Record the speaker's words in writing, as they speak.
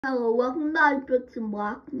Hello, welcome back to Bricks and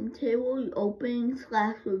Blocks and Table opening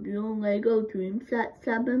 / reviewing Lego Dream Set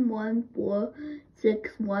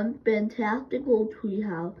 71461 Fantastical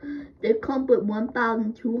Treehouse. They come with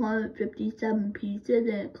 1,257 pieces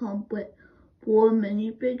and it comes with 4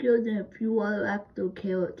 minifigures and a few other extra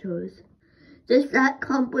characters. This set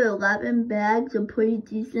comes with 11 bags, a pretty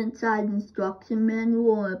decent sized instruction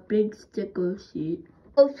manual, and a big sticker sheet.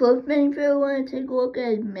 The first thing I want to take a look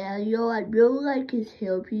at is Mario. I really like his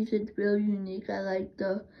hairpiece. It's really unique. I like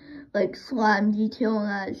the slime detailing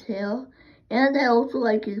on his hair. And I also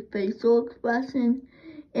like his facial expression.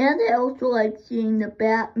 And I also like seeing the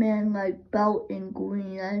Batman belt in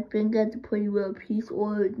green. I think that's a pretty rare piece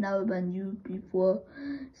or it's never been used before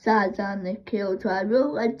besides on the character. I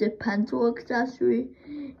really like the pencil accessory.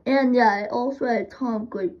 And yeah, I also had a ton of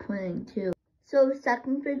great printing too. So the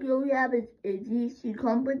second figure we have is Izzy. She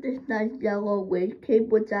comes with this nice yellow waist cape,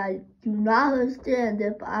 which I do not understand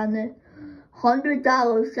if on a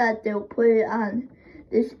 $100 set they'll put it on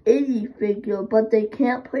this Izzy figure, but they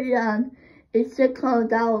can't put it on a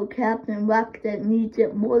 $600 Captain Rex that needs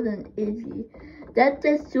it more than Izzy. That's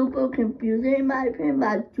just super confusing in my opinion, but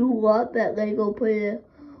I do love that Lego put a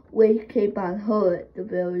waist cape on her at the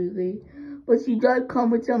very least. But she does come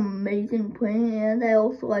with some amazing printing, and I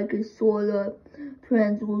also like a sort of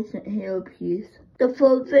translucent hairpiece. The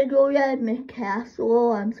third figure we have is Miss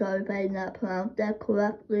Castle. I'm sorry if I did not pronounce that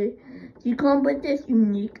correctly. She comes with this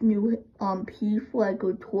unique new piece, like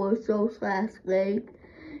a torso / leg.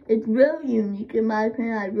 It's really unique in my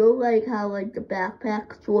opinion. I really like how the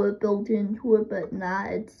backpack sort of built into it, but not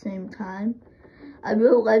at the same time. I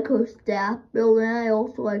really like her staff build, and I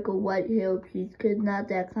also like a white hairpiece because it's not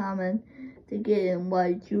that common to get in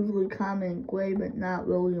white. It's usually common in gray, but not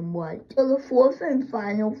really in white. So the fourth and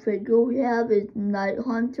final figure we have is Night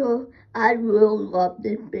Hunter. I really love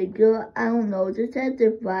this figure. I don't know, this has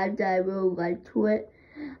this vibe that I really like to it.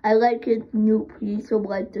 I like his new piece of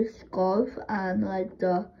the scarf on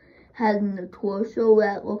the head and the torso.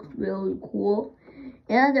 That looks really cool.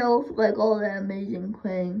 And I also like all that amazing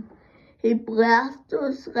printing. His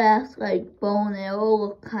blaster / bow and arrow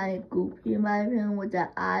look kind of goofy in my opinion with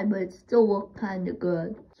that eye, but it still looks kind of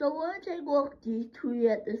good. So we're going to take a look at these three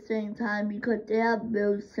at the same time because they have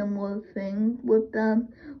very similar things with them.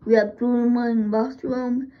 We have Dreamling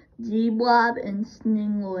Mushroom, Z-Blob, and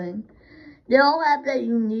Sningling. They all have that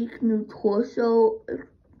unique new torso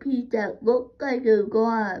piece that looks like it would go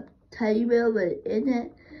on a teddy bear, but it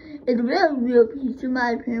isn't. It's a really real piece in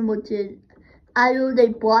my opinion, which is either they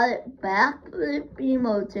brought it back for the theme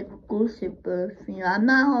or it's exclusive for the theme. I'm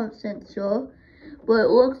not 100% sure, but it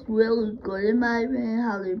looks really good in my opinion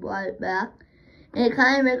how they brought it back. And it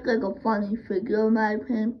kind of makes a funny figure in my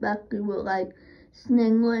opinion, especially with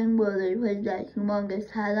Sningling where they put that humongous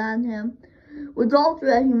head on him. Which also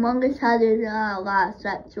that humongous head is on a lot of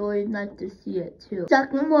sets, so it's nice to see it too.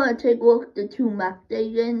 Second, we're going to take a look at the two mechs they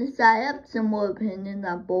get in the set. I have similar opinions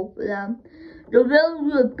on both of them. They're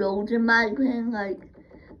really good builds in my opinion.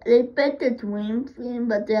 They fit the dream theme,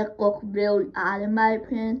 but they look really odd in my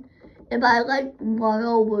opinion. If I like one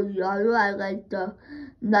over the other, I like the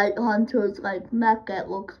Night Hunter's mech that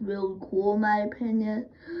looks really cool in my opinion.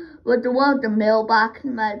 But the one with the mailbox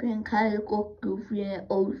in my opinion kind of looks goofy and it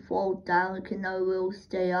always falls down. It can never really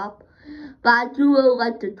stay up. But I do really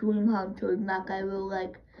like the Dream Hunter's mech. I really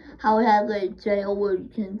like how it has a jail where you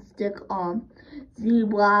can stick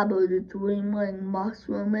Z-Blob or the Dreamling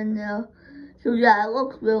Mushroom in there. So yeah, it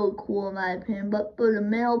looks really cool in my opinion. But for the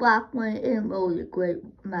mailbox one, it isn't really a great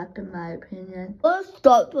mech in my opinion. Let's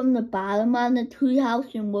start from the bottom on the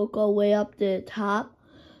treehouse and work our way up to the top.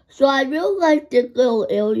 So I really like this little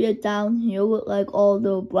area down here with all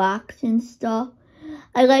the blocks and stuff.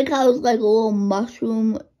 I like how it's a little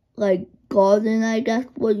mushroom garden, I guess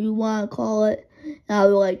what you want to call it. And I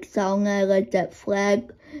like selling it. I like that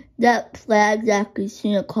flag. That flag's actually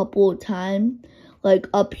seen a couple of times.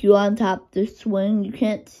 Up here on top of the swing. You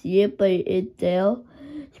can't see it, but it's there.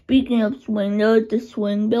 Speaking of swing, there's the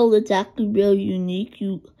swing build. It's actually really unique.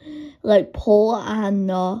 You pull on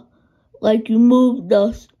the, you move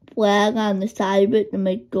the flag on the side of it to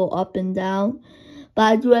make it go up and down. But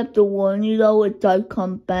I do have to warn you though, it does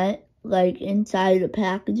come bent inside the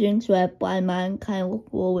packaging, so that's why mine kind of look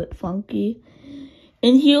a little bit funky.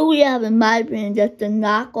 And here we have, in my opinion, just a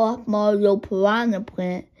knockoff Mario Piranha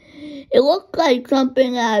plant. It looks like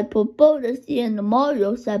something that I prefer to see in the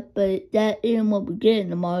Mario set, but that isn't what we get in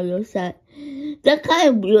the Mario set. That's kind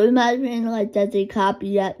of weird in my opinion, that they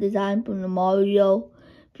copied that design from the Mario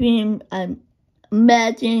theme. I'm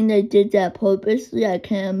imagining they did that purposely. I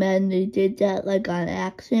can't imagine they did that on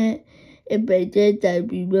accident. If they did, that'd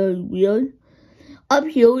be really weird. Up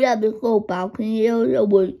here we have this little balcony area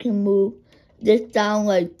where you can move this down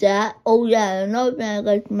like that. Oh yeah, another thing I'd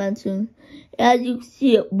like to mention, as you can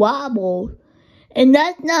see it wobbles. And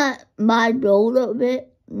that's not my build of it,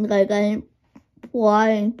 like I didn't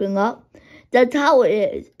fly anything up. That's how it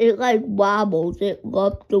is. It like wobbles. It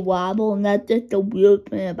loves to wobble, and that's just the weird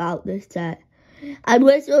thing about this set. I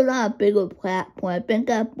wish it was on a bigger platform. I think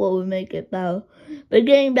that's what would make it better. But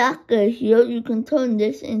getting back to here, you can turn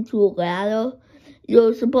this into a ladder.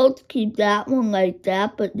 You're supposed to keep that one like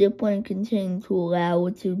that, but this one can change to a ladder,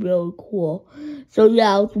 which is really cool. So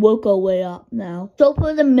yeah, let's work our way up now. So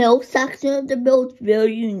for the middle section of the build, it's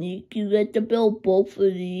very unique. You get to build both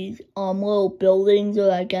of these little buildings,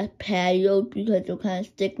 or I guess patios, because they're kind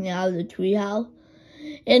of sticking out of the treehouse.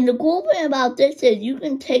 And the cool thing about this is you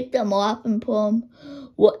can take them off and put them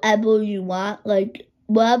whatever you want, like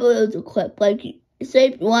whatever is equipped. Like say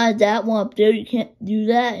if you wanted that one up there, you can't do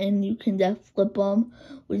that, and you can just flip them,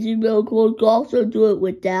 which is really cool. You can also do it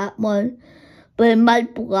with that one, but it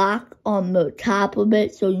might block on the top of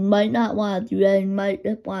it, so you might not want to do that. You might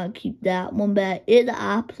just want to keep that one, but it's an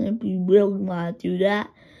option if you really want to do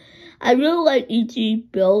that. I really like each of these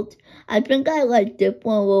builds. I think I like this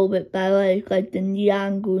one a little bit better. I like the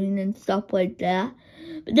neon green and stuff like that.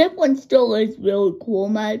 But this one still is really cool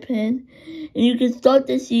in my opinion. And you can start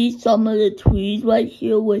to see some of the trees right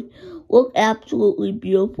here, which look absolutely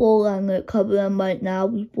beautiful. I'm going to cover them right now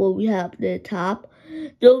before we have the top.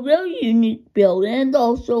 They're a really unique build. And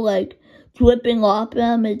also like dripping off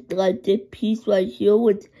them is like this piece right here,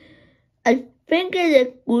 which I think it's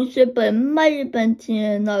exclusive, but it might have been seen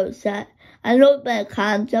in another set. I know it's been a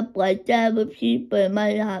concept like that of a piece, but it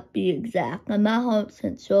might not be exact. I'm not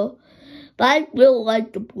 100% sure. But I really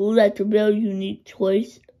like the blue. That's a very unique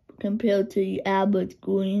choice compared to the average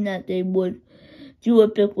green that they would do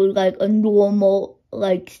if it was like a normal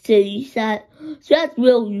like city set. So that's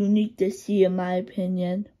really unique to see in my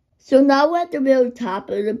opinion. So now we're at the very top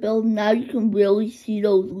of the building. Now you can really see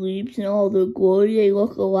those leaves and all their glory. They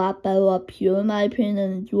look a lot better up here in my opinion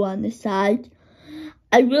than they do on the sides.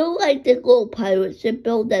 I really like this little pirate ship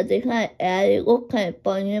build that they kind of added. It looked kind of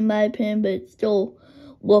funny in my opinion, but it still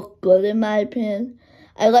looked good in my opinion.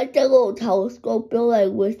 I like that little telescope build. I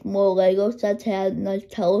wish more Lego sets had nice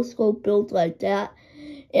telescope builds like that.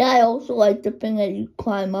 And I also like the thing that you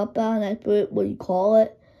climb up on. I forget what you call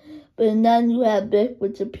it. But then you have this,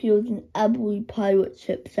 which appears in every pirate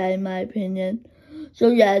ship set, in my opinion. So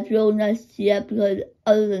yeah, it's really nice to see that, because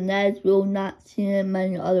other than that, it's really not seen in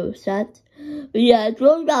many other sets. But yeah, it's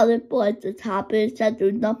really about it for like the top of the set.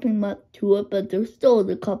 There's nothing much to it, but there's still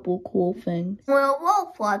a couple cool things.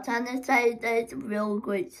 Well, thoughts on this set, that it's a really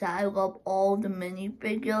great set. I love all the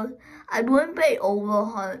minifigures. I wouldn't pay over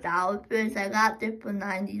 $100 for this. I got this for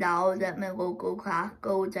 $90 at my local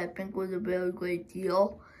Costco, which I think was a really great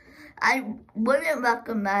deal. I wouldn't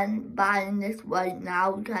recommend buying this right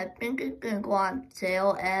now, because I think it's going to go on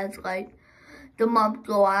sale as like the months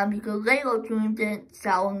go on, because Lego Dreams isn't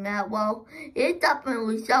selling that well. It's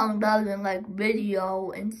definitely selling better than like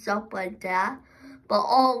video and stuff like that. But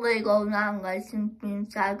all Lego non-licensed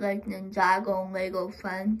themed sites like Ninjago and Lego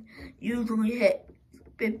Friends usually hit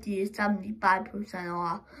 50 to 75%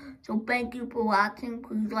 off. So thank you for watching.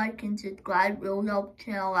 Please like and subscribe. It really helps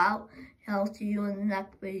the channel out. And I'll see you in the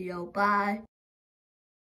next video. Bye.